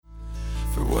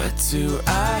What do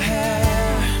I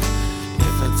have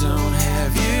if I don't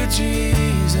have you,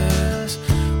 Jesus?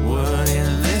 What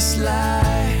in this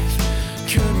life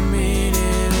could mean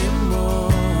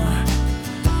anymore?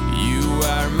 You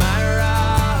are my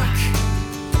rock,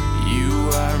 you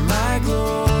are my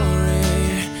glory,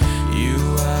 you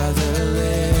are the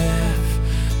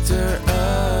lifter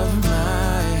of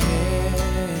my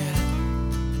head.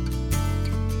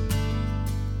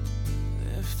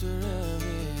 Lifter of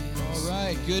it. All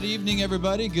right, good evening,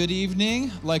 everybody. Good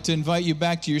evening. I'd like to invite you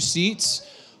back to your seats.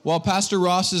 While Pastor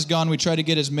Ross is gone, we try to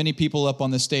get as many people up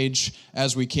on the stage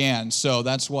as we can, so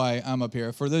that's why I'm up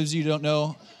here. For those of you who don't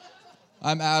know,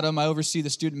 I'm Adam. I oversee the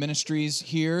student ministries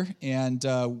here, and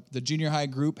the junior high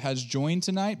group has joined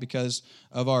tonight because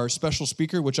of our special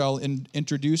speaker, which I'll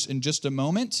introduce in just a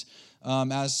moment.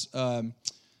 As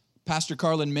Pastor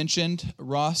Carlin mentioned,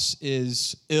 Ross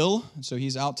is ill, so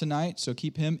he's out tonight, so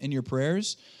keep him in your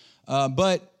prayers.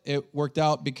 But it worked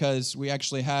out because we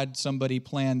actually had somebody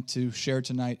planned to share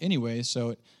tonight anyway,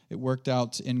 so it worked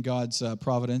out in God's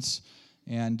providence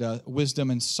and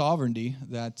wisdom and sovereignty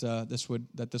that this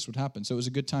would happen. So it was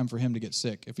a good time for him to get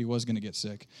sick, if he was going to get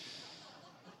sick.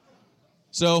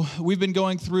 So we've been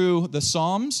going through the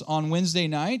Psalms on Wednesday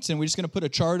nights, and we're just going to put a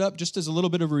chart up just as a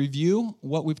little bit of a review,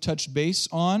 what we've touched base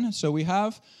on. So we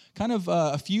have kind of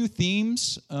a few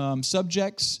themes,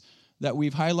 subjects that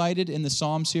we've highlighted in the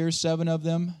Psalms here, 7 of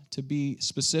them to be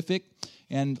specific.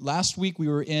 And last week we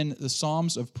were in the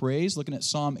Psalms of Praise, looking at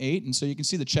Psalm 8, and so you can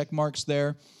see the check marks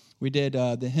there. We did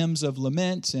the hymns of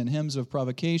lament and hymns of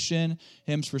provocation,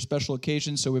 hymns for special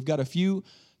occasions. So we've got a few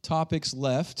topics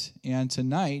left, and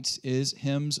tonight is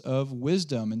hymns of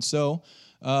wisdom. And so,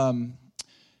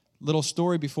 little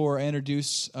story before I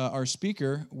introduce our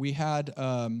speaker. We had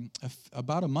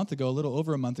about a month ago, a little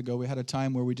over a month ago, we had a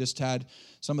time where we just had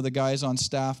some of the guys on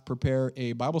staff prepare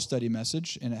a Bible study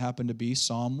message, and it happened to be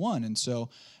Psalm 1. And so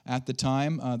at the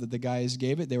time that the guys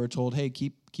gave it, they were told, hey,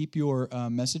 keep your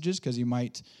messages because you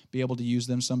might be able to use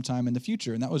them sometime in the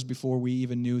future. And that was before we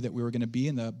even knew that we were going to be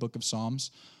in the book of Psalms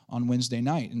on Wednesday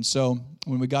night. And so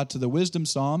when we got to the Wisdom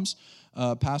Psalms,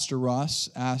 Pastor Ross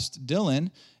asked Dylan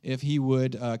if he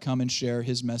would come and share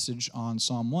his message on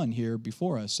Psalm 1 here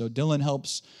before us. So Dylan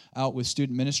helps out with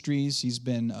student ministries. He's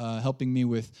been helping me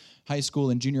with high school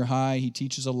and junior high. He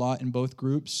teaches a lot in both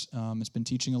groups. Has been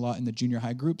teaching a lot in the junior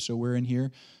high group, so we're in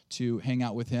here to hang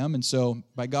out with him. And so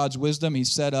by God's wisdom, he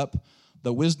set up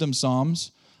the Wisdom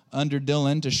Psalms under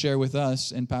Dylan to share with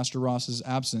us in Pastor Ross's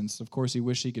absence. Of course, he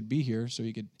wished he could be here so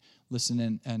he could listen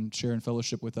in and share in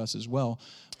fellowship with us as well.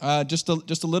 Just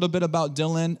a little bit about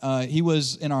Dylan. He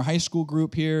was in our high school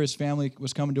group here. His family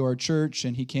was coming to our church,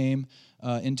 and he came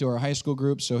into our high school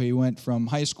group. So he went from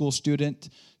high school student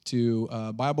to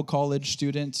Bible college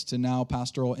student to now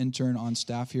pastoral intern on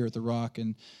staff here at The Rock.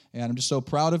 And I'm just so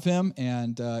proud of him,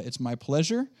 and it's my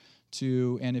pleasure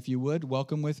to, and if you would,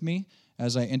 welcome with me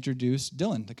as I introduce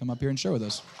Dylan to come up here and share with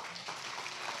us.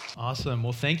 Awesome.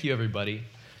 Well, thank you, everybody.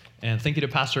 And thank you to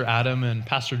Pastor Adam and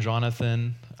Pastor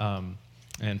Jonathan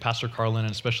and Pastor Carlin,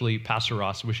 and especially Pastor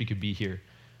Ross. Wish he could be here.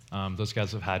 Those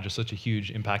guys have had just such a huge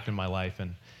impact in my life.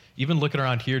 And even looking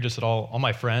around here, just at all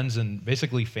my friends and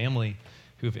basically family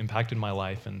who have impacted my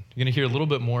life. And you're going to hear a little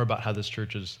bit more about how this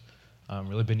church has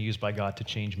really been used by God to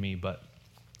change me, but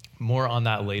more on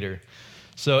that later.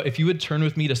 So if you would turn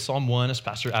with me to Psalm 1, as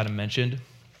Pastor Adam mentioned.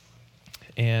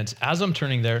 And as I'm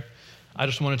turning there, I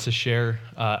just wanted to share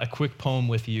a quick poem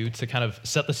with you to kind of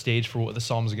set the stage for what the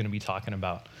Psalms are going to be talking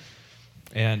about.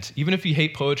 And even if you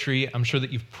hate poetry, I'm sure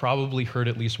that you've probably heard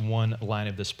at least one line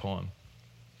of this poem.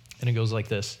 And it goes like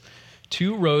this: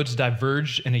 2 roads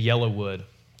diverged in a yellow wood,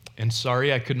 and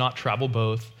sorry I could not travel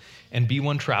both, and be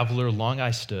one traveler long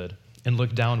I stood, and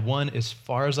looked down one as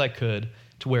far as I could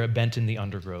to where it bent in the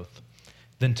undergrowth.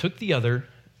 Then took the other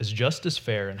as just as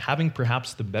fair, and having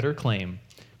perhaps the better claim,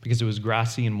 because it was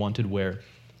grassy and wanted wear.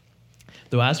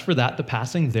 Though as for that, the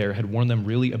passing there had worn them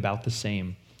really about the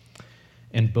same.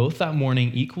 And both that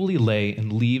morning equally lay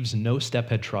in leaves no step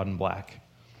had trodden black.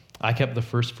 I kept the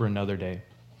first for another day.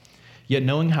 Yet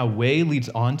knowing how way leads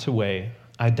on to way,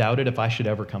 I doubted if I should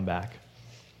ever come back.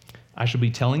 I shall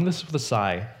be telling this with a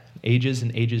sigh, ages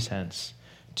and ages hence.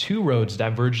 2 roads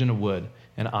diverged in a wood,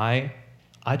 and I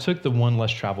took the one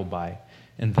less traveled by,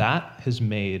 and that has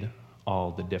made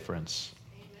all the difference.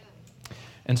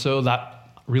 And so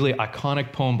that really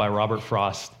iconic poem by Robert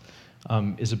Frost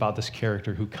is about this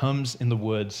character who comes in the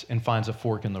woods and finds a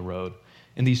fork in the road,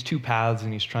 and these 2 paths,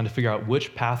 and he's trying to figure out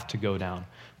which path to go down.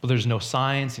 But there's no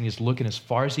signs, and he's looking as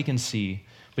far as he can see,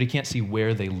 but he can't see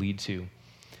where they lead to.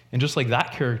 And just like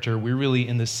that character, we're really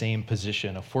in the same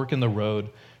position, a fork in the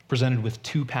road presented with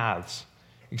 2 paths.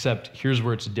 except here's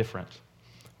where it's different.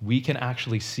 We can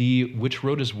actually see which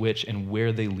road is which and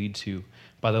where they lead to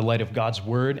by the light of God's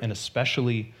word, and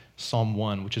especially Psalm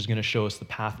 1, which is going to show us the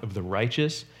path of the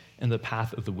righteous and the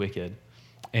path of the wicked,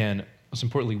 and most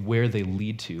importantly, where they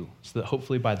lead to, so that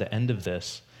hopefully by the end of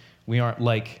this, we aren't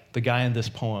like the guy in this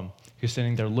poem who's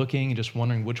sitting there looking and just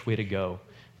wondering which way to go,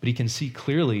 but he can see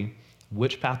clearly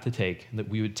which path to take, and that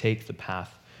we would take the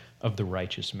path of the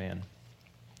righteous man.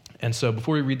 And so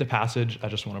before we read the passage, I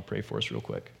just want to pray for us real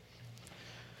quick.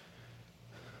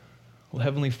 Well,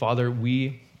 Heavenly Father,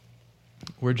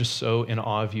 we're just so in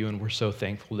awe of you, and we're so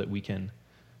thankful that we can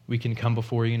come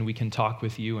before you and we can talk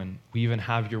with you, and we even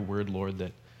have your word, Lord,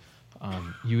 that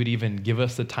you would even give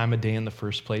us the time of day in the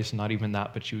first place, not even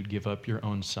that, but you would give up your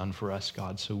own son for us,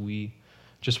 God. So we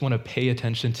just want to pay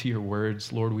attention to your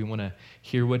words, Lord. We want to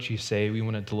hear what you say. We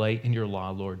want to delight in your law,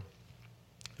 Lord.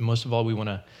 And most of all, we want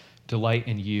to delight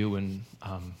in you. And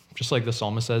just like the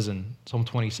psalmist says in Psalm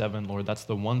 27, Lord, that's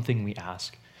the one thing we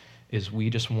ask, is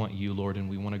we just want you, Lord, and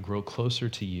we want to grow closer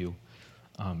to you,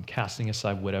 casting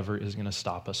aside whatever is going to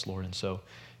stop us, Lord. And so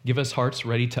give us hearts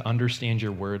ready to understand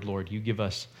your word, Lord. You give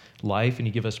us life and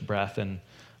you give us breath, and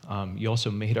you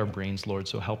also made our brains, Lord,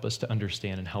 so help us to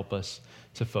understand and help us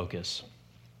to focus.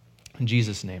 In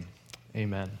Jesus' name,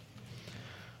 amen.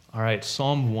 All right,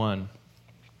 Psalm 1,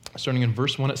 starting in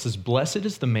verse 1, it says, "Blessed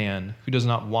is the man who does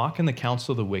not walk in the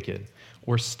counsel of the wicked,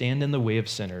 or stand in the way of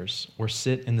sinners, or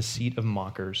sit in the seat of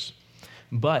mockers.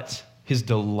 But his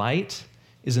delight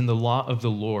is in the law of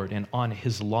the Lord, and on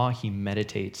his law he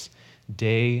meditates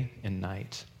day and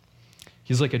night.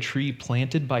 He's like a tree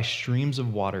planted by streams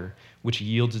of water, which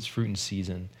yields its fruit in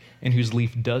season, and whose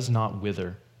leaf does not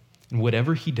wither. And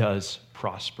whatever he does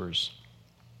prospers.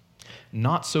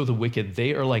 Not so the wicked.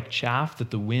 They are like chaff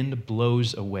that the wind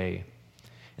blows away.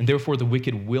 And therefore the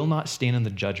wicked will not stand in the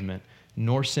judgment,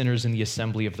 nor sinners in the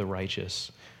assembly of the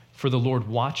righteous. For the Lord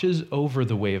watches over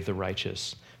the way of the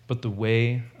righteous, but the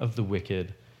way of the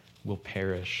wicked will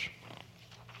perish."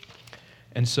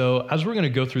 And so as we're going to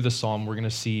go through the psalm, we're going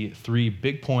to see 3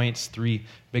 big points, 3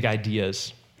 big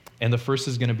ideas. And the first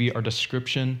is going to be our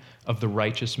description of the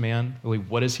righteous man. Really,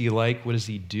 what is he like? What does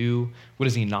he do? What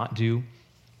does he not do?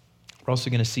 We're also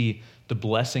going to see the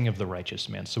blessing of the righteous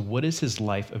man. So what does his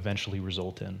life eventually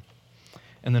result in?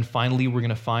 And then finally, we're going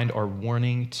to find our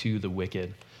warning to the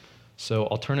wicked. So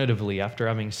alternatively, after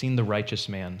having seen the righteous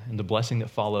man and the blessing that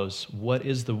follows, what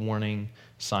is the warning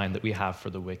sign that we have for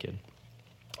the wicked?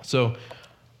 So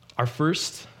our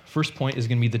first point is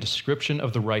going to be the description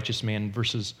of the righteous man,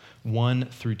 verses 1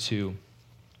 through 2.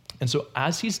 And so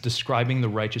as he's describing the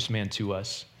righteous man to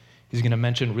us, he's going to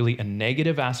mention really a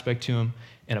negative aspect to him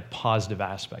and a positive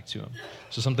aspect to him.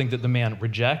 So something that the man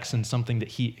rejects and something that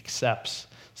he accepts,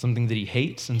 something that he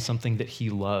hates and something that he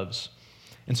loves.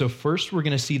 And so first we're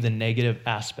going to see the negative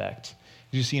aspect.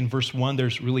 As you see in verse 1,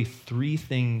 there's really 3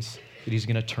 things that he's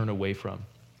going to turn away from.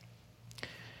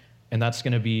 And that's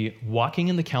going to be walking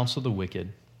in the counsel of the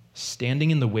wicked,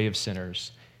 standing in the way of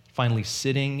sinners, finally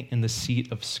sitting in the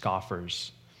seat of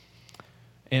scoffers.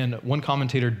 And one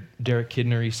commentator, Derek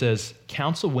Kidner, he says,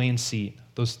 counsel, way, and seat,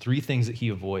 those 3 things that he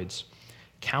avoids.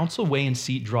 Counsel, way, and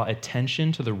seat draw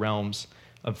attention to the realms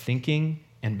of thinking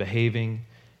and behaving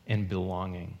and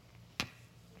belonging.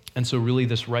 And so really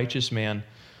this righteous man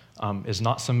is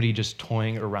not somebody just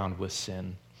toying around with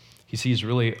sin. He sees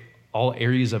really all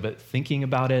areas of it, thinking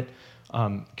about it,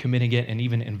 committing it, and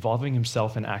even involving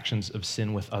himself in actions of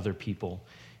sin with other people.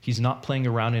 He's not playing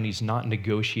around and he's not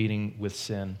negotiating with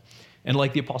sin. And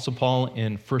like the Apostle Paul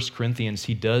in 1 Corinthians,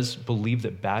 he does believe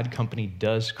that bad company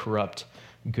does corrupt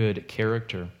good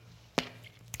character.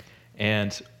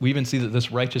 And we even see that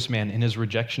this righteous man, in his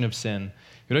rejection of sin,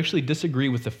 would actually disagree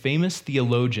with the famous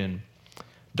theologian,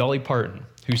 Dolly Parton,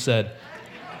 who said,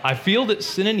 "I feel that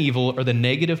sin and evil are the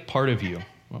negative part of you."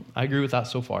 Well, I agree with that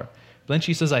so far. But then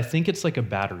she says, "I think it's like a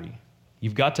battery.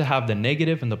 You've got to have the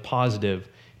negative and the positive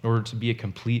in order to be a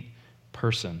complete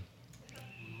person."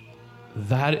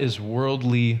 That is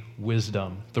worldly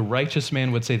wisdom. The righteous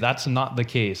man would say that's not the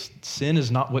case. Sin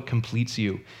is not what completes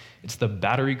you. It's the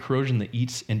battery corrosion that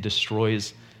eats and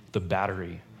destroys the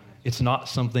battery. It's not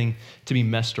something to be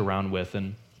messed around with.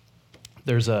 And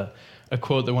there's a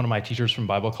quote that one of my teachers from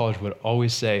Bible college would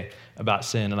always say about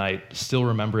sin, and I still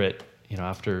remember it,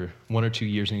 after 1 or 2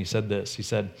 years, and he said this. He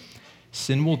said,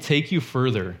 "Sin will take you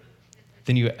further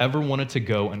than you ever wanted to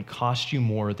go and cost you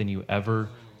more than you ever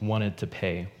wanted to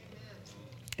pay."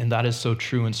 And that is so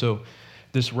true. And so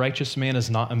this righteous man is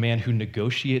not a man who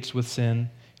negotiates with sin.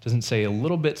 Doesn't say a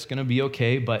little bit's going to be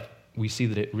okay, but we see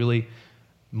that it really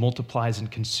multiplies and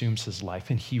consumes his life,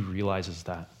 and he realizes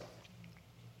that.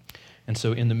 And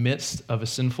so in the midst of a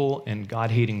sinful and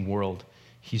God-hating world,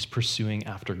 he's pursuing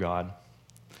after God.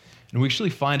 And we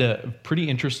actually find a pretty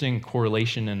interesting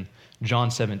correlation in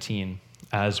John 17,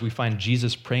 as we find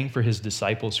Jesus praying for his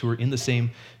disciples who are in the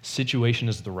same situation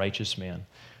as the righteous man,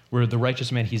 where the righteous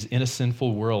man, he's in a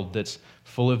sinful world that's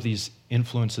full of these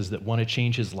influences that want to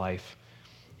change his life.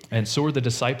 And so are the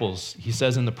disciples. He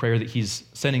says in the prayer that he's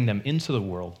sending them into the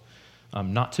world,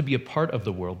 not to be a part of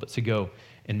the world, but to go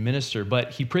and minister. But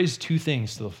he prays two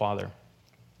things to the Father.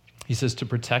 He says to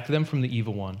protect them from the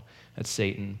evil one, that's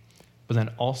Satan, but then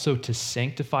also to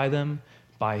sanctify them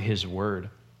by his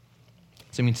word.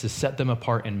 So it means to set them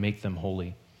apart and make them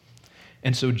holy.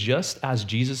 And so just as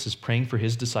Jesus is praying for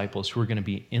his disciples who are going to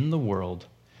be in the world,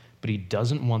 but he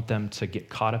doesn't want them to get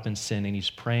caught up in sin, and he's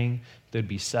praying they'd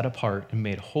be set apart and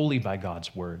made holy by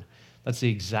God's word. That's the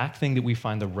exact thing that we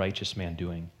find the righteous man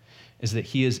doing, is that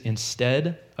he is,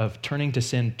 instead of turning to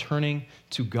sin, turning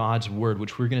to God's word,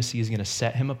 which we're going to see is going to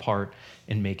set him apart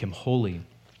and make him holy.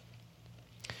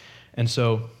 And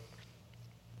so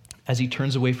as he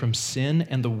turns away from sin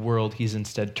and the world, he's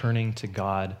instead turning to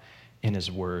God in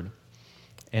his word.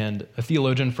 And a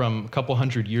theologian from a couple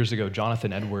hundred years ago,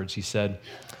 Jonathan Edwards, he said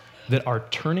that our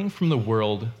turning from the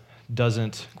world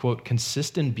doesn't, quote,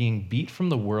 consist in being beat from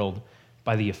the world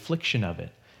by the affliction of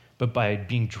it, but by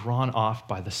being drawn off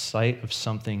by the sight of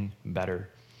something better.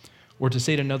 Or to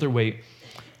say it another way,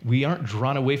 we aren't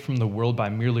drawn away from the world by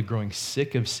merely growing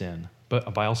sick of sin,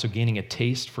 but by also gaining a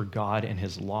taste for God and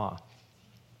his law.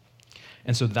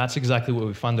 And so that's exactly what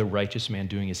we find the righteous man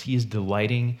doing, is he is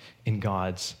delighting in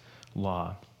God's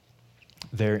law.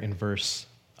 There in verse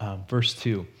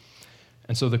 2.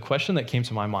 And so the question that came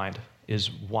to my mind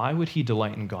is, why would he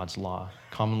delight in God's law?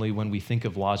 Commonly when we think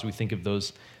of laws, we think of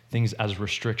those things as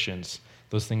restrictions,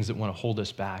 those things that want to hold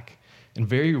us back. And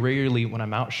very rarely when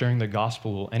I'm out sharing the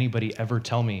gospel will anybody ever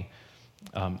tell me,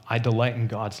 I delight in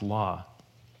God's law.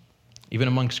 Even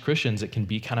amongst Christians, it can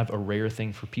be kind of a rare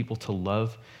thing for people to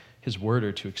love his word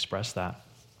or to express that.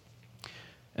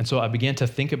 And so I began to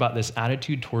think about this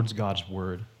attitude towards God's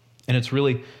word. And it's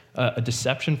really a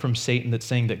deception from Satan that's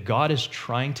saying that God is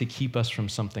trying to keep us from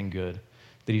something good,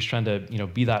 that he's trying to,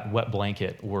 be that wet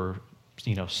blanket or,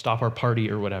 stop our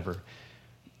party or whatever.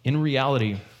 In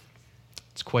reality,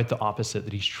 it's quite the opposite,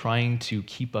 that he's trying to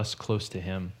keep us close to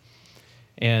him.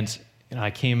 And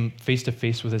I came face to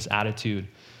face with this attitude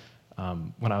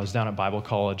when I was down at Bible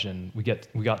college, and we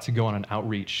got to go on an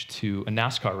outreach to a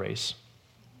NASCAR race,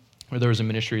 where there was a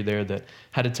ministry there that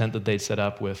had a tent that they'd set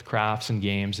up with crafts and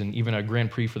games and even a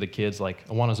Grand Prix for the kids like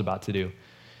Awana's about to do.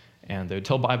 And they would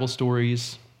tell Bible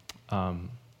stories,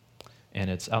 and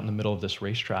it's out in the middle of this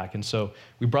racetrack. And so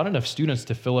we brought enough students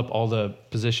to fill up all the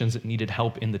positions that needed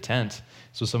help in the tent.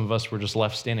 So some of us were just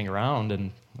left standing around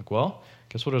and well,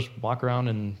 guess we'll just walk around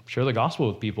and share the gospel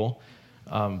with people.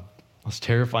 Most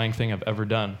terrifying thing I've ever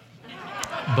done.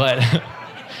 But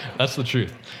that's the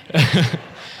truth.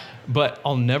 But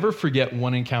I'll never forget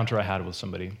one encounter I had with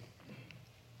somebody.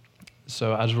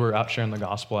 So as we're out sharing the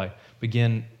gospel, I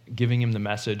begin giving him the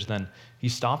message. Then he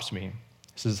stops me.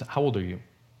 He says, "How old are you?"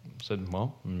 I said,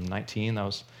 "Well, I'm 19. That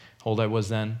was how old I was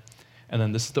then." And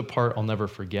then this is the part I'll never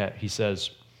forget. He says,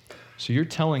 "So you're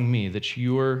telling me that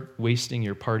you're wasting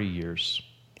your party years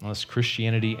on this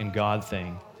Christianity and God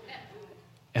thing?"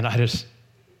 And I just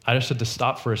had to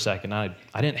stop for a second. I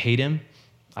didn't hate him.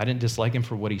 I didn't dislike him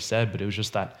for what he said, but it was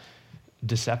just that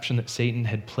deception that Satan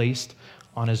had placed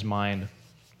on his mind.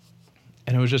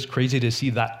 And it was just crazy to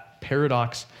see that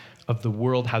paradox of the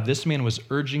world, how this man was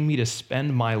urging me to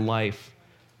spend my life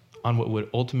on what would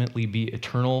ultimately be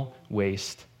eternal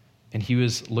waste. And he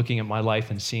was looking at my life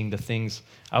and seeing the things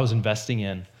I was investing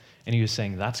in, and he was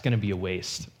saying, that's going to be a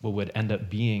waste, what would end up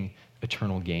being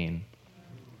eternal gain.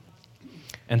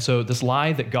 And so this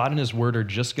lie that God and his word are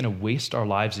just going to waste our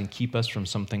lives and keep us from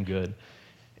something good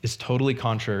is totally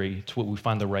contrary to what we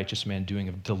find the righteous man doing,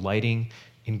 of delighting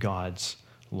in God's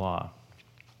law.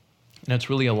 And it's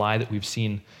really a lie that we've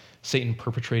seen Satan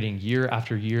perpetrating year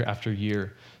after year after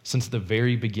year since the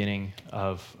very beginning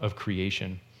of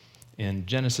creation. In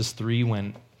Genesis 3,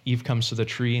 when Eve comes to the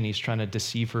tree and he's trying to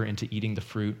deceive her into eating the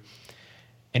fruit,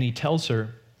 and he tells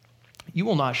her, "You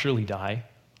will not surely die.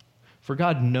 For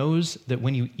God knows that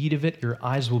when you eat of it, your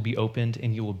eyes will be opened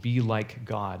and you will be like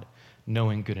God,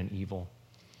 knowing good and evil."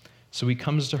 So he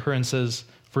comes to her and says,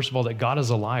 first of all, that God is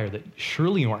a liar, that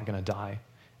surely you aren't going to die.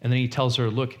 And then he tells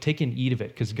her, look, take and eat of it,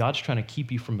 because God's trying to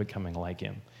keep you from becoming like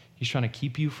him. He's trying to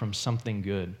keep you from something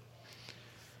good.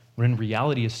 When in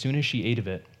reality, as soon as she ate of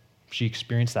it, she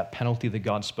experienced that penalty that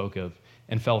God spoke of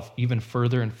and fell even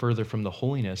further and further from the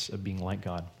holiness of being like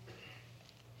God.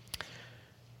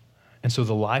 And so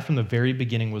the lie from the very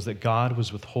beginning was that God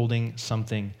was withholding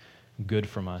something good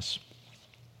from us.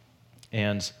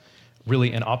 And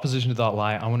really, in opposition to that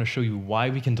lie, I want to show you why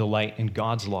we can delight in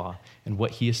God's law and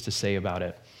what he has to say about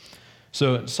it.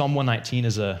 So Psalm 119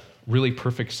 is a really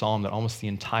perfect psalm that almost the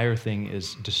entire thing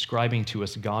is describing to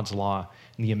us God's law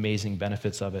and the amazing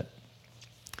benefits of it.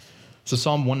 So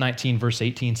Psalm 119, verse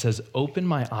 18 says, "Open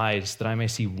my eyes that I may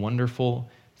see wonderful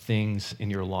things in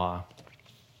your law."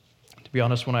 To be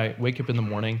honest, when I wake up in the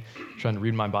morning trying to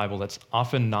read my Bible, that's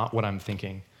often not what I'm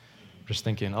thinking. I'm just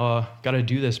thinking, oh, got to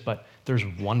do this, but there's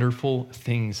wonderful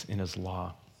things in his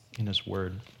law, in his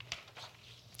word.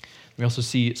 We also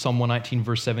see Psalm 119,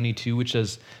 verse 72, which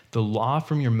says, "The law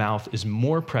from your mouth is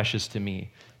more precious to me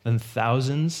than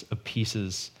thousands of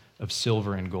pieces of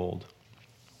silver and gold."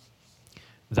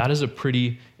 That is a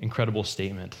pretty incredible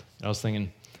statement. And I was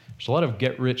thinking, there's a lot of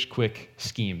get-rich-quick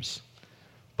schemes,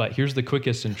 but here's the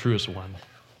quickest and truest one.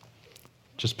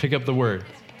 Just pick up the word.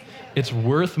 It's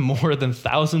worth more than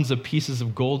thousands of pieces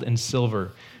of gold and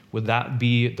silver. Would that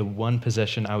be the one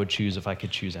possession I would choose if I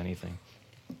could choose anything?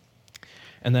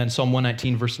 And then Psalm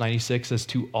 119, verse 96 says,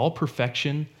 "To all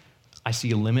perfection I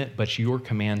see a limit, but your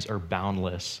commands are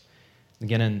boundless."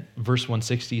 Again, in verse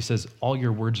 160, he says, "All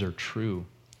your words are true."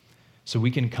 So we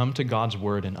can come to God's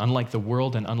word, and unlike the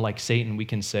world and unlike Satan, we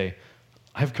can say,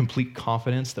 I have complete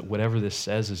confidence that whatever this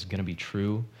says is going to be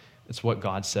true. It's what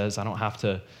God says. I don't have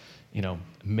to,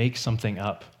 make something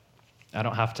up. I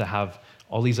don't have to have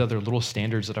all these other little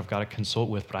standards that I've got to consult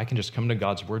with, but I can just come to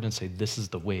God's word and say, this is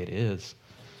the way it is.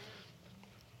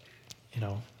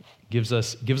 Gives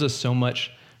us so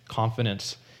much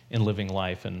confidence in living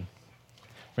life. And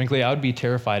frankly, I would be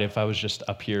terrified if I was just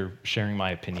up here sharing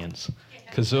my opinions,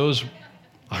 because those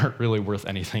aren't really worth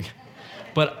anything.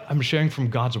 But I'm sharing from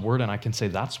God's word, and I can say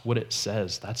that's what it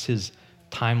says. That's his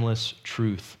timeless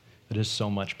truth that has so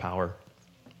much power.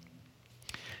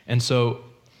 And so,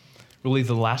 really,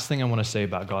 the last thing I want to say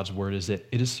about God's word is that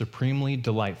it is supremely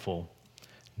delightful,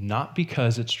 not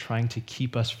because it's trying to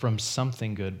keep us from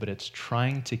something good, but it's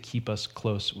trying to keep us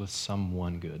close with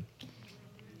someone good.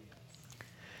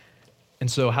 And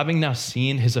so, having now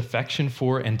seen his affection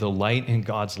for and delight in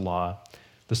God's law,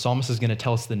 the psalmist is going to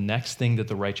tell us the next thing that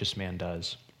the righteous man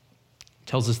does. He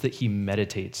tells us that he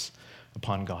meditates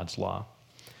upon God's law.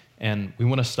 And we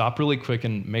want to stop really quick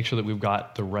and make sure that we've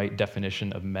got the right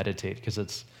definition of meditate, because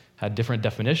it's had different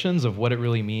definitions of what it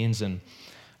really means. And,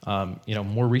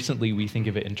 more recently, we think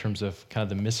of it in terms of kind of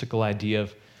the mystical idea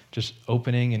of just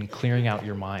opening and clearing out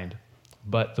your mind.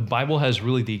 But the Bible has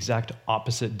really the exact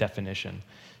opposite definition.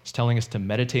 It's telling us to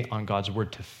meditate on God's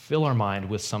word, to fill our mind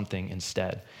with something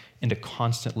instead, and to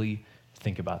constantly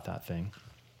think about that thing.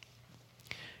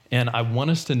 And I want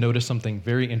us to notice something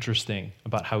very interesting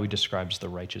about how he describes the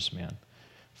righteous man.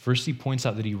 First, he points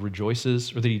out that he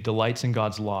rejoices, or that he delights in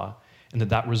God's law, and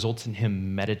that results in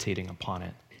him meditating upon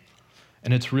it.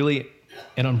 And it's really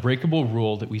an unbreakable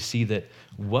rule that we see that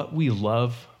what we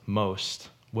love most,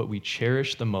 what we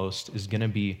cherish the most, is going to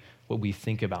be what we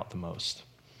think about the most.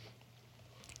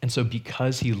 And so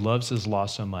because he loves his law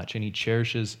so much and he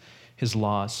cherishes his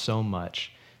law so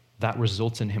much, that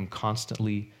results in him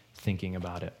constantly thinking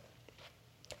about it.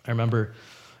 I remember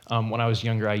when I was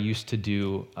younger, I used to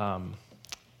do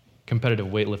competitive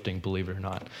weightlifting, believe it or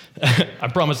not. I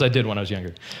promise I did when I was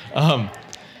younger.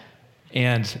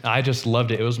 And I just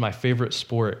loved it. It was my favorite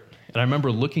sport. And I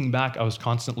remember looking back, I was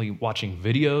constantly watching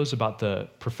videos about the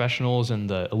professionals and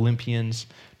the Olympians,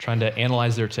 trying to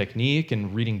analyze their technique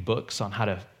and reading books on how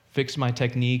to fix my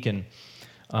technique and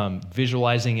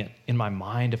visualizing it in my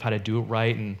mind of how to do it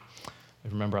right. And I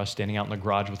remember I was standing out in the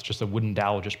garage with just a wooden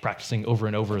dowel, just practicing over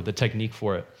and over the technique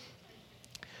for it.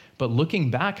 But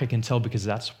looking back, I can tell because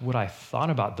that's what I thought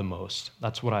about the most.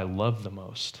 That's what I loved the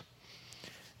most.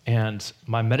 And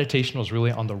my meditation was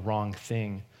really on the wrong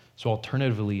thing. So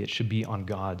alternatively, it should be on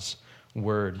God's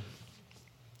word.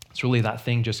 It's really that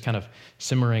thing just kind of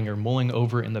simmering or mulling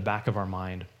over in the back of our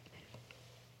mind.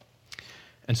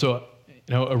 And so,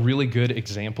 a really good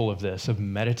example of this, of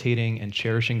meditating and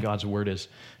cherishing God's word, is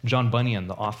John Bunyan,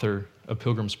 the author of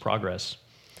Pilgrim's Progress.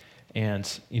 And,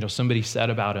 somebody said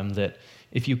about him that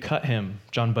if you cut him,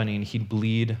 John Bunyan, he'd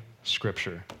bleed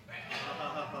scripture.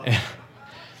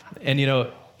 And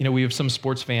we have some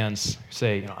sports fans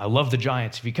say, I love the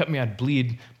Giants. If you cut me, I'd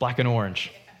bleed black and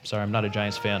orange. Sorry, I'm not a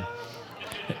Giants fan.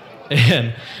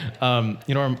 And,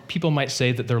 people might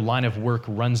say that their line of work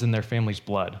runs in their family's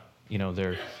blood.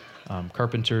 They're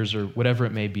carpenters or whatever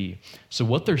it may be. So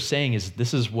what they're saying is,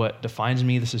 this is what defines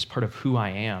me. This is part of who I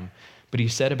am. But he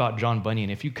said about John Bunyan,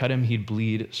 if you cut him, he'd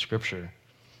bleed scripture.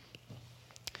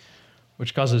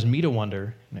 which causes me to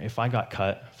wonder, if I got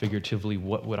cut, figuratively,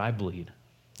 what would I bleed?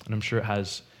 And I'm sure it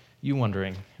has you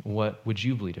wondering, what would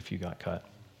you bleed if you got cut?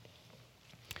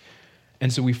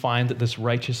 And so we find that this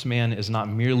righteous man is not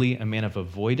merely a man of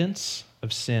avoidance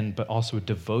of sin, but also a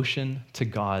devotion to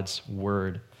God's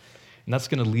word. And that's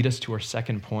going to lead us to our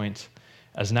second point,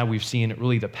 as now we've seen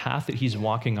really the path that he's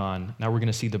walking on. Now we're going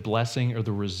to see the blessing or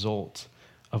the result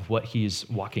of what he's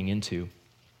walking into.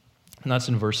 And that's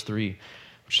in verse 3,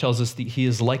 which tells us that he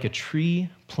is like a tree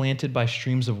planted by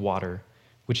streams of water,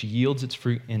 which yields its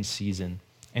fruit in season,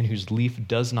 and whose leaf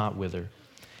does not wither.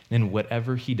 And in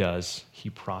whatever he does, he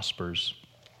prospers.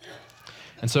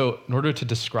 And so in order to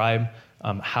describe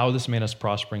how this man is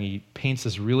prospering, he paints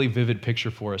this really vivid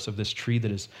picture for us of this tree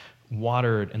that is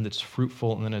watered and that's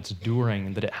fruitful and then it's enduring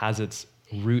and that it has its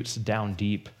roots down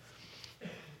deep.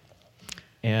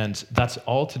 And that's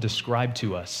all to describe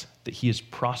to us that he is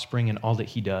prospering in all that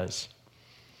he does.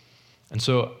 And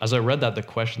so as I read that, the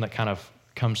question that kind of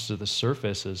comes to the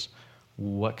surface is,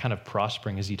 what kind of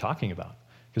prospering is he talking about?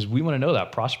 Because we want to know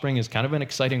that. Prospering is kind of an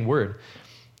exciting word.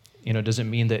 Does it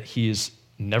mean that he's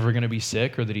never going to be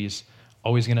sick or that he's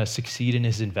always going to succeed in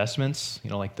his investments?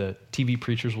 Like the TV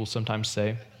preachers will sometimes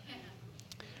say.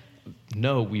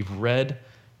 No, we've read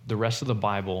the rest of the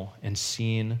Bible and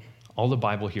seen all the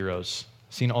Bible heroes,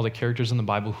 seen all the characters in the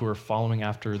Bible who are following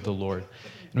after the Lord.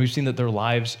 And we've seen that their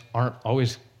lives aren't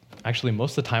always, actually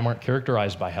most of the time, aren't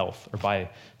characterized by health or by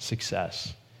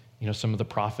success. Some of the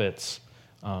prophets,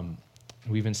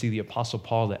 we even see the Apostle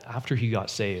Paul, that after he got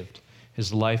saved,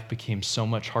 his life became so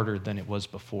much harder than it was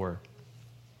before.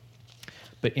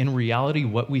 But in reality,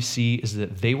 what we see is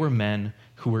that they were men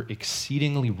who were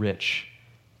exceedingly rich,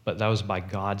 but that was by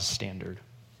God's standard.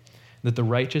 That the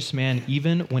righteous man,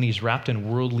 even when he's wrapped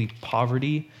in worldly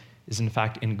poverty, is in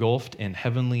fact engulfed in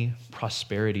heavenly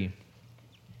prosperity.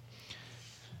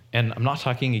 And I'm not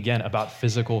talking, again, about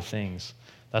physical things.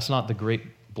 That's not the great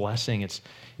blessing. It's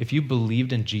if you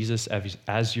believed in Jesus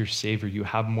as your Savior, you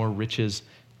have more riches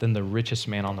than the richest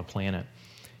man on the planet.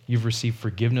 You've received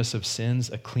forgiveness of sins,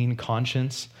 a clean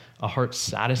conscience, a heart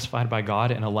satisfied by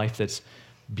God, and a life that's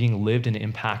being lived and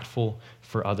impactful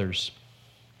for others.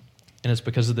 And it's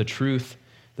because of the truth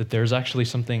that there's actually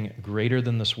something greater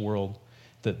than this world,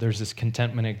 that there's this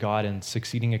contentment in God and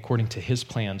succeeding according to his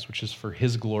plans, which is for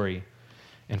his glory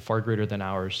and far greater than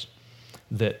ours,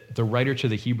 that the writer to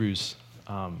the Hebrews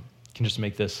can just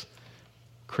make this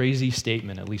crazy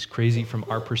statement, at least crazy from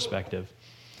our perspective.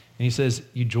 And he says,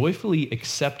 you joyfully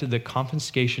accepted the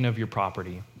confiscation of your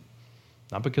property,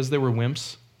 not because they were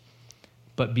wimps,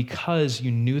 but because you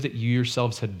knew that you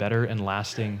yourselves had better and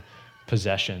lasting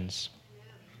possessions.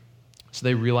 So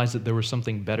they realized that there was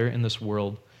something better in this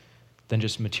world than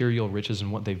just material riches,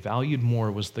 and what they valued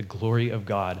more was the glory of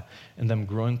God and them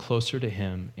growing closer to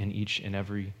him in each and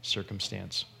every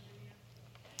circumstance.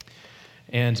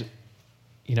 And,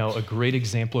 a great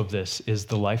example of this is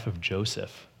the life of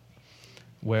Joseph,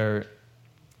 where,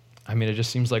 it just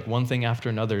seems like one thing after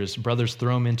another. His brothers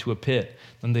throw him into a pit,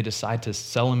 then they decide to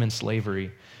sell him in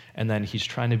slavery, and then he's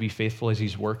trying to be faithful as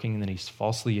he's working, and then he's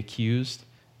falsely accused,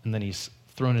 and then he's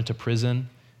thrown into prison,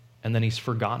 and then he's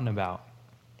forgotten about.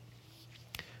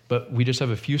 But we just have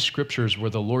a few scriptures where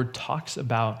the Lord talks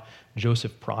about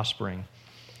Joseph prospering.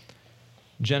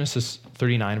 Genesis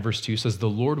 39, verse 2 says, the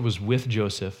Lord was with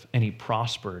Joseph, and he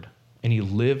prospered, and he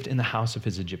lived in the house of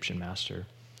his Egyptian master.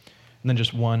 And then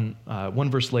just one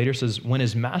verse later says, when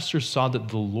his master saw that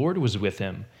the Lord was with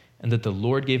him, and that the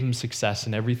Lord gave him success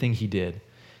in everything he did,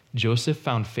 Joseph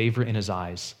found favor in his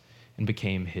eyes and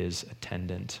became his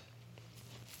attendant.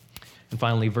 And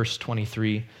finally, verse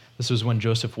 23, this was when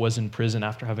Joseph was in prison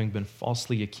after having been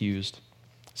falsely accused.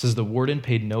 It says, the warden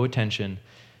paid no attention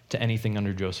to anything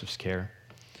under Joseph's care,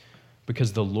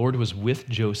 because the Lord was with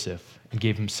Joseph and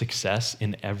gave him success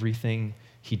in everything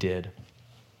he did.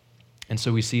 And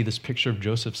so we see this picture of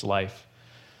Joseph's life,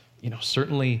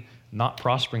 certainly not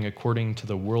prospering according to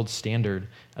the world's standard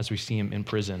as we see him in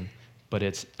prison, but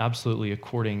it's absolutely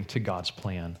according to God's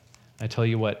plan. I tell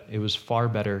you what, it was far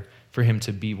better for him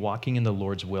to be walking in the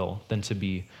Lord's will than to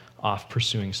be off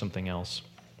pursuing something else.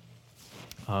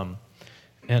 And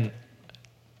I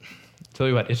tell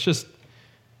you what, it's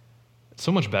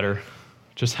so much better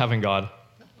just having God.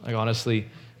 Like, honestly,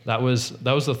 that was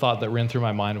the thought that ran through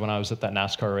my mind when I was at that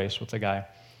NASCAR race with a guy,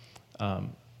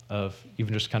 of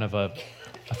even just kind of a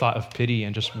thought of pity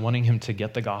and just wanting him to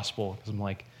get the gospel, because I'm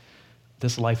like,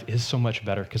 this life is so much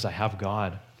better because I have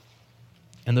God.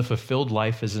 And the fulfilled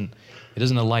life isn't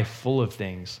a life full of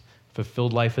things.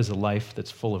 Fulfilled life is a life that's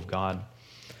full of God.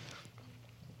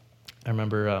 I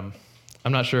remember,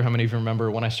 I'm not sure how many of you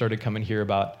remember when I started coming here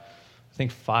about, I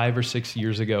think 5 or 6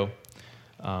 years ago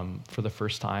for the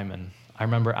first time. And I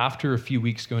remember after a few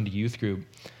weeks going to youth group,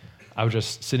 I was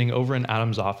just sitting over in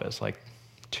Adam's office, like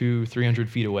 200-300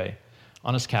 feet away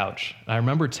on his couch. And I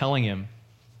remember telling him,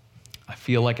 I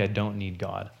feel like I don't need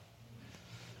God.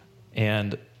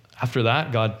 And after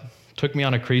that, God took me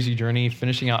on a crazy journey,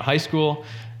 finishing out high school,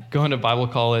 going to Bible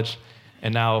college,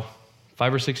 and now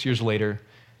 5 or 6 years later,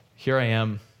 here I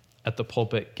am at the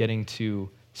pulpit getting to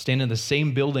stand in the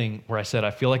same building where I said,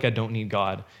 I feel like I don't need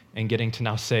God, and getting to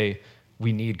now say,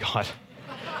 we need God.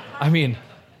 I mean,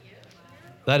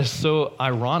 that is so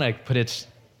ironic, but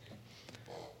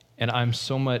and I'm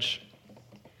so much,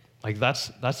 like that's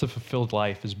a fulfilled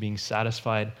life, is being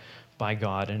satisfied by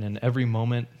God, and in every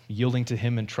moment yielding to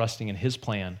him and trusting in his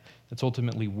plan that's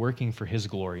ultimately working for his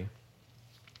glory.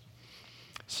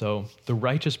 So the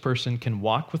righteous person can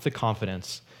walk with the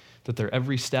confidence that their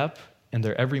every step and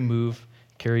their every move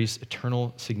carries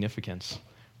eternal significance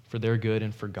for their good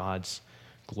and for God's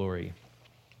glory.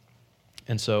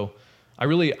 And so I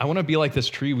want to be like this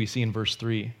tree we see in verse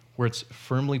 3, where it's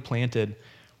firmly planted,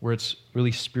 where it's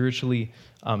really spiritually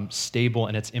stable,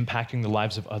 and it's impacting the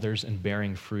lives of others and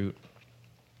bearing fruit.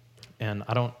 And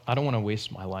I don't want to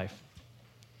waste my life.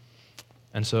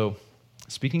 And so,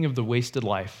 speaking of the wasted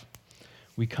life,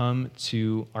 we come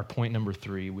to our point number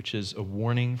 3, which is a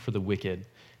warning for the wicked,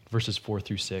 verses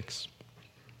 4-6.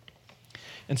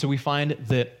 And so we find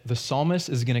that the psalmist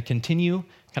is going to continue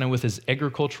kind of with his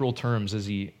agricultural terms as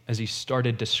he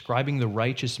started describing the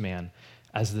righteous man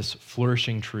as this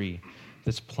flourishing tree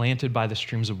that's planted by the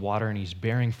streams of water, and he's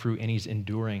bearing fruit and he's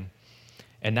enduring.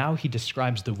 And now he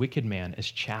describes the wicked man as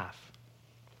chaff.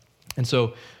 And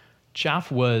so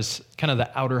chaff was kind of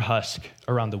the outer husk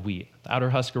around the wheat, the outer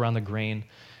husk around the grain.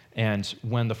 And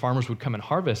when the farmers would come and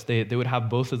harvest, they would have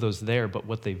both of those there, but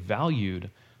what they valued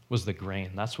was the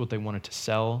grain. That's what they wanted to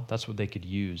sell. That's what they could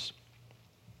use.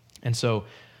 And so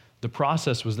the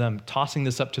process was them tossing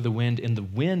this up to the wind, and the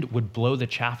wind would blow the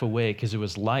chaff away because it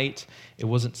was light, it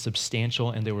wasn't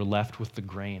substantial, and they were left with the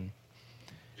grain.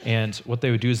 And what they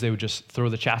would do is they would just throw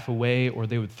the chaff away, or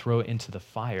they would throw it into the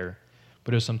fire.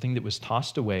 But it was something that was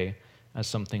tossed away as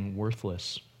something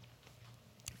worthless.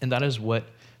 And that is what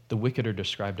the wicked are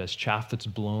described as, chaff that's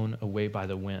blown away by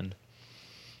the wind.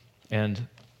 And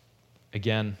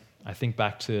again, I think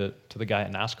back to the guy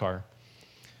at NASCAR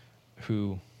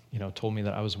who, told me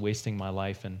that I was wasting my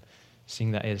life, and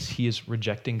seeing that as he is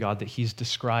rejecting God, that he's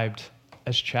described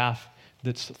as chaff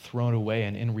that's thrown away,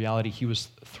 and in reality, he was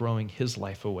throwing his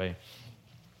life away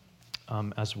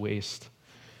as waste.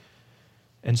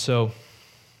 And so,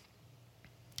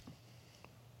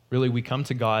 really, we come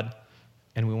to God,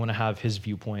 and we want to have his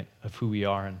viewpoint of who we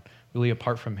are, and really,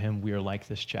 apart from him, we are like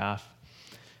this chaff.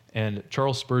 And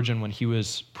Charles Spurgeon, when he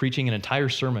was preaching an entire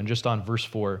sermon just on verse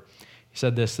 4, he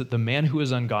said this, that the man who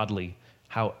is ungodly,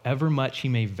 however much he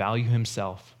may value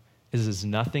himself, is as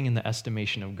nothing in the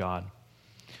estimation of God.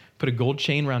 Put a gold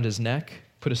chain around his neck,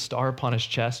 put a star upon his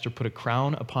chest, or put a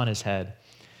crown upon his head.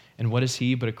 And what is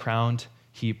he but a crowned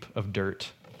heap of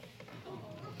dirt?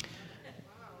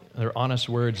 They're honest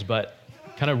words, but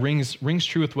kind of rings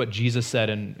true with what Jesus said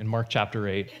in Mark chapter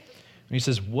 8. And he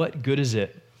says, what good is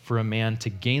it for a man to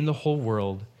gain the whole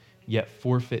world, yet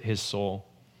forfeit his soul?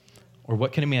 Or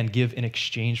what can a man give in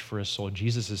exchange for his soul?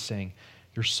 Jesus is saying,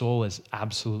 your soul is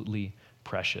absolutely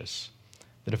precious.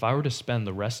 That if I were to spend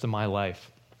the rest of my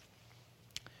life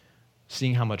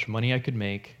seeing how much money I could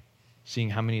make, seeing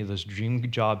how many of those dream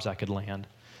jobs I could land,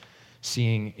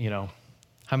 seeing,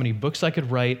 how many books I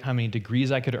could write, how many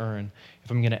degrees I could earn,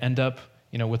 if I'm going to end up,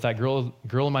 with that girl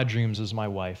of my dreams as my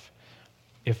wife,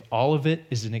 if all of it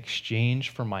is in exchange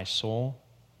for my soul,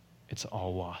 it's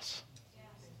all loss.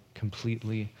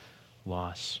 Completely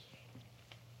loss.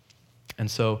 And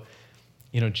so,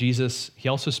 Jesus, he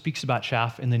also speaks about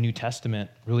chaff in the New Testament,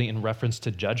 really in reference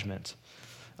to judgment.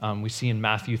 We see in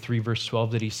Matthew 3, verse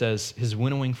 12, that he says, his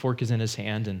winnowing fork is in his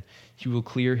hand, and he will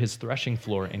clear his threshing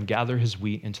floor and gather his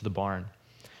wheat into the barn.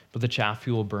 But the chaff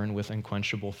he will burn with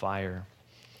unquenchable fire.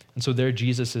 And so there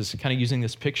Jesus is kind of using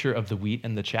this picture of the wheat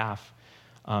and the chaff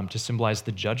to symbolize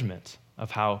the judgment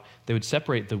of how they would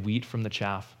separate the wheat from the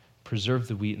chaff, preserve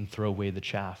the wheat, and throw away the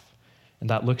chaff. And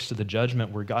that looks to the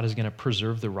judgment where God is going to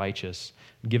preserve the righteous,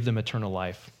 give them eternal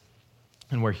life,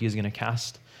 and where he is going to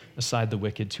cast aside the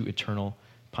wicked to eternal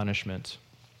punishment.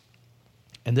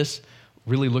 And this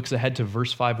really looks ahead to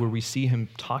verse 5, where we see him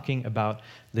talking about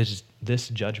this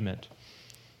judgment.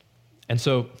 And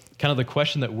so kind of the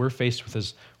question that we're faced with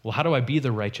is, well, how do I be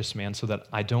the righteous man so that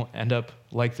I don't end up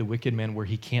like the wicked man where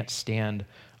he can't stand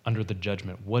under the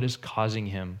judgment? What is causing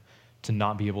him to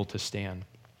not be able to stand?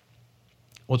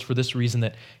 Well, it's for this reason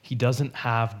that he doesn't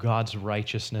have God's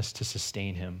righteousness to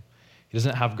sustain him. He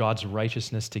doesn't have God's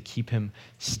righteousness to keep him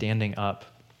standing up.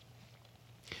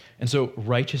 And so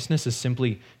righteousness is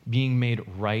simply being made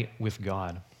right with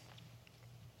God.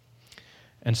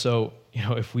 And so,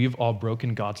 if we've all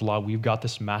broken God's law, we've got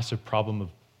this massive problem of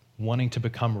wanting to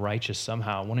become righteous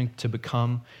somehow, wanting to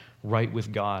become right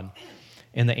with God.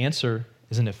 And the answer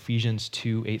is in Ephesians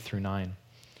 2, 8 through 9. It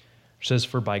says,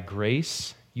 "For by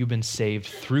grace you've been saved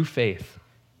through faith,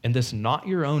 and this not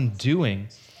your own doing.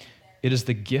 It is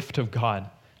the gift of God,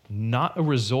 not a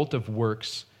result of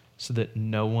works, so that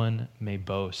no one may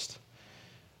boast."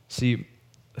 See,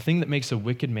 the thing that makes a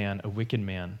wicked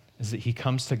man is that he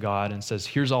comes to God and says,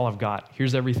 "Here's all I've got.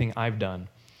 Here's everything I've done.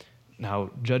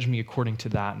 Now judge me according to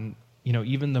that." And,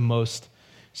 even the most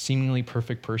seemingly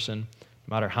perfect person,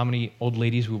 no matter how many old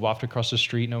ladies we've walked across the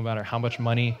street, no matter how much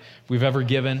money we've ever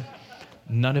given,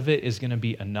 none of it is going to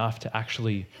be enough to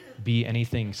actually be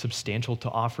anything substantial to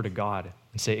offer to God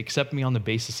and say, "Accept me on the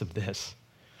basis of this."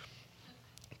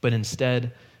 But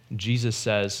instead, Jesus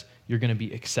says, you're going to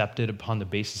be accepted upon the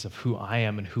basis of who I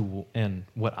am and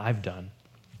what I've done.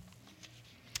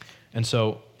 And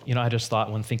so, I just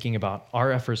thought when thinking about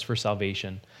our efforts for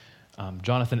salvation,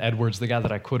 Jonathan Edwards, the guy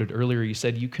that I quoted earlier, he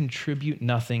said, "You contribute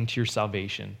nothing to your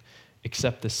salvation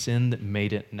except the sin that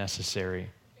made it necessary."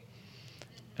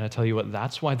 And I tell you what,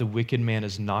 that's why the wicked man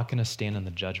is not going to stand in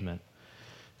the judgment,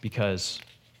 because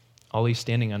all he's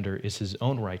standing under is his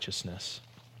own righteousness.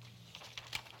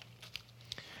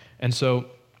 And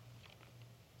so,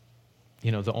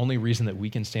 the only reason that we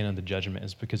can stand in the judgment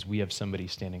is because we have somebody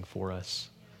standing for us.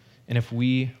 And if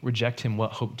we reject him,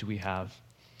 what hope do we have?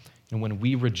 And when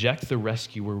we reject the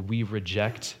rescuer, we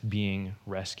reject being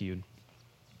rescued.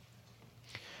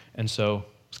 And so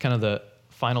it's kind of the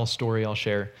final story I'll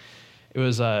share. It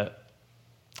was, I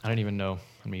don't even know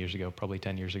how many years ago, probably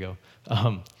 10 years ago.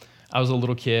 I was a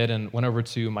little kid and went over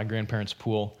to my grandparents'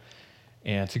 pool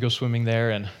and to go swimming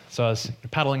there. And so I was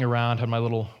paddling around, had my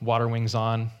little water wings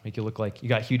on, make you look like you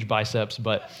got huge biceps.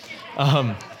 But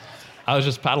I was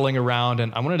just paddling around,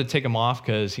 and I wanted to take them off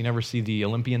because you never see the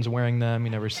Olympians wearing them.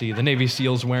 You never see the Navy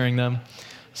SEALs wearing them.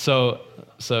 So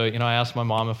I asked my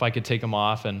mom if I could take them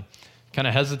off, and kind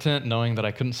of hesitant, knowing that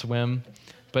I couldn't swim.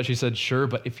 But she said, "Sure,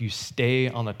 but if you stay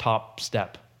on the top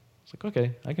step." I was like,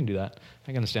 "Okay, I can do that.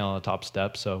 I can stand on the top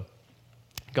step." So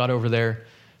got over there,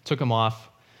 took them off,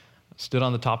 stood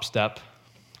on the top step,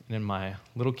 and in my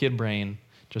little kid brain,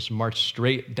 just marched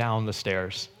straight down the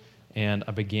stairs, and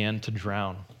I began to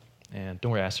drown. And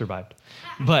don't worry, I survived.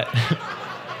 But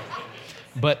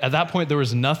at that point, there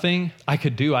was nothing I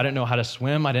could do. I didn't know how to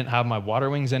swim. I didn't have my water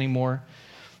wings anymore,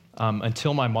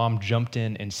 until my mom jumped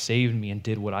in and saved me and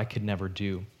did what I could never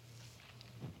do.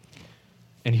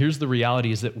 And here's the reality,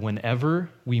 is that whenever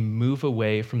we move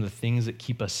away from the things that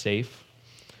keep us safe,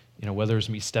 whether it's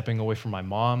me stepping away from my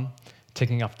mom,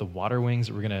 taking off the water wings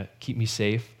that were going to keep me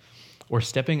safe, or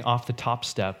stepping off the top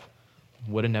step,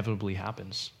 what inevitably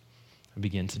happens? I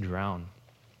begin to drown.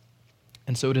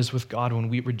 And so it is with God. When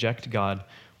we reject God,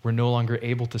 we're no longer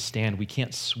able to stand. We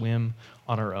can't swim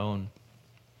on our own.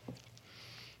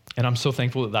 And I'm so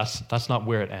thankful that that's not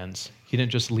where it ends. He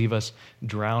didn't just leave us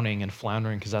drowning and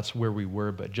floundering because that's where we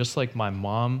were. But just like my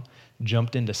mom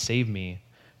jumped in to save me,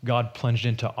 God plunged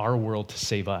into our world to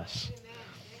save us.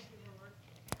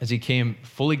 As he came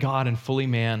fully God and fully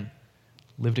man,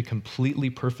 lived a completely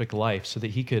perfect life so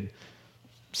that he could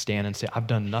stand and say, "I've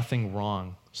done nothing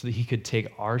wrong," so that he could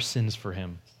take our sins for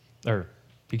him, or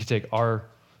he could take our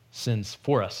sins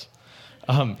for us.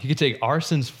 He could take our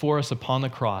sins for us upon the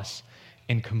cross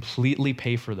and completely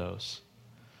pay for those.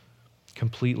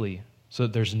 Completely. So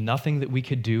that there's nothing that we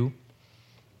could do.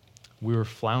 We were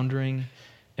floundering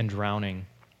and drowning.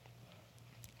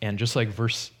 And just like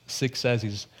verse 6 says,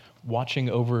 he's watching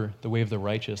over the way of the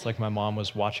righteous, like my mom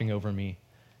was watching over me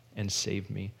and saved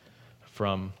me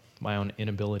from my own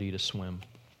inability to swim.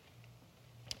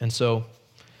 And so,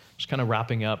 just kind of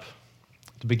wrapping up,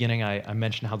 at the beginning I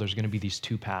mentioned how there's going to be these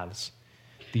two paths,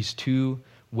 these two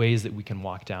ways that we can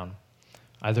walk down,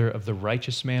 either of the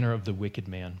righteous man or of the wicked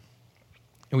man.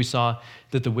 And we saw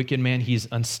that the wicked man, he's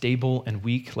unstable and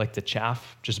weak like the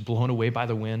chaff, just blown away by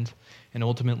the wind, and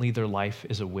ultimately their life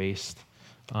is a waste,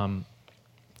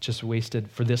 just wasted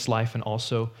for this life and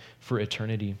also for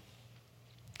eternity.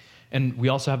 And we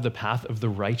also have the path of the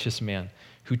righteous man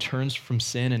who turns from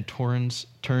sin and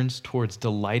turns towards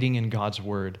delighting in God's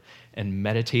word and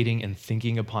meditating and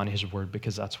thinking upon his word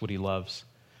because that's what he loves.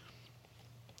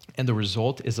 And the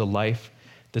result is a life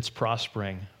that's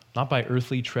prospering, not by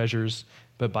earthly treasures,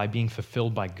 but by being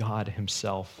fulfilled by God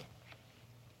himself.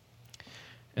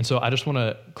 And so I just want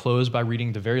to close by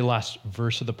reading the very last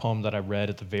verse of the poem that I read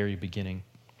at the very beginning.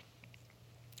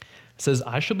 It says,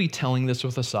 I shall be telling this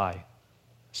with a sigh,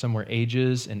 somewhere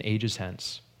ages and ages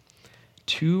hence.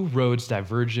 2 roads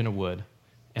diverged in a wood,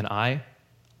 and I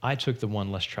took the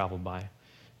one less traveled by,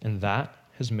 and that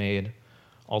has made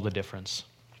all the difference.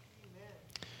 Amen.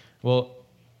 Well,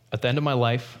 at the end of my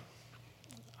life,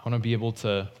 I want to be able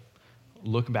to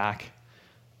look back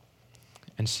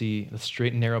and see the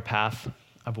straight and narrow path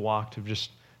I've walked of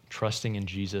just trusting in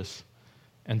Jesus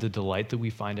and the delight that we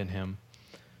find in him,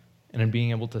 and in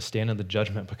being able to stand in the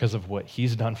judgment because of what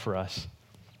he's done for us.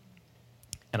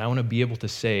 And I want to be able to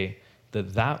say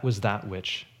that that was that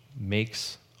which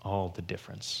makes all the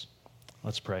difference.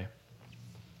 Let's pray.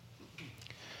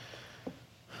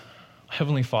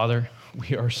 Heavenly Father,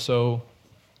 we're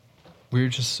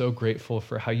just so grateful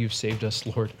for how you've saved us,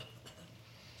 Lord.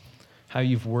 How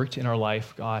you've worked in our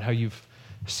life, God, how you've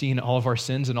seen all of our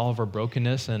sins and all of our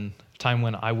brokenness, and a time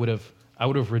when I would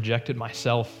have rejected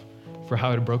myself for how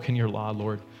I had broken your law,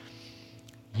 Lord.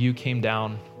 You came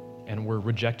down and were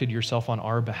rejected yourself on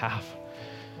our behalf.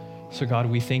 So God,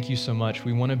 we thank you so much.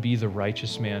 We want to be the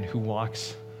righteous man who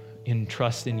walks in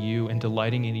trust in you and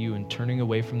delighting in you and turning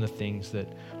away from the things that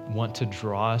want to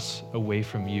draw us away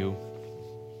from you.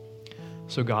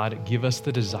 So God, give us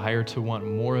the desire to want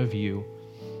more of you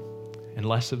and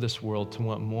less of this world, to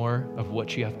want more of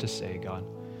what you have to say, God.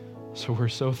 So we're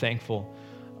so thankful.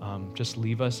 Just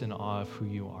leave us in awe of who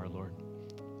you are, Lord.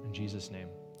 In Jesus' name,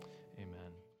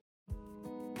 amen.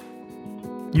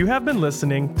 You have been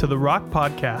listening to the Rock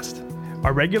Podcast.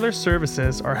 Our regular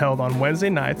services are held on Wednesday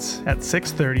nights at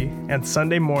 6:30 and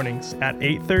Sunday mornings at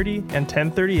 8:30 and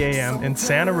 10:30 a.m. in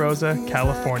Santa Rosa,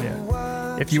 California.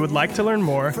 If you would like to learn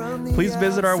more, please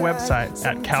visit our website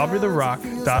at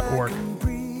calvarytherock.org.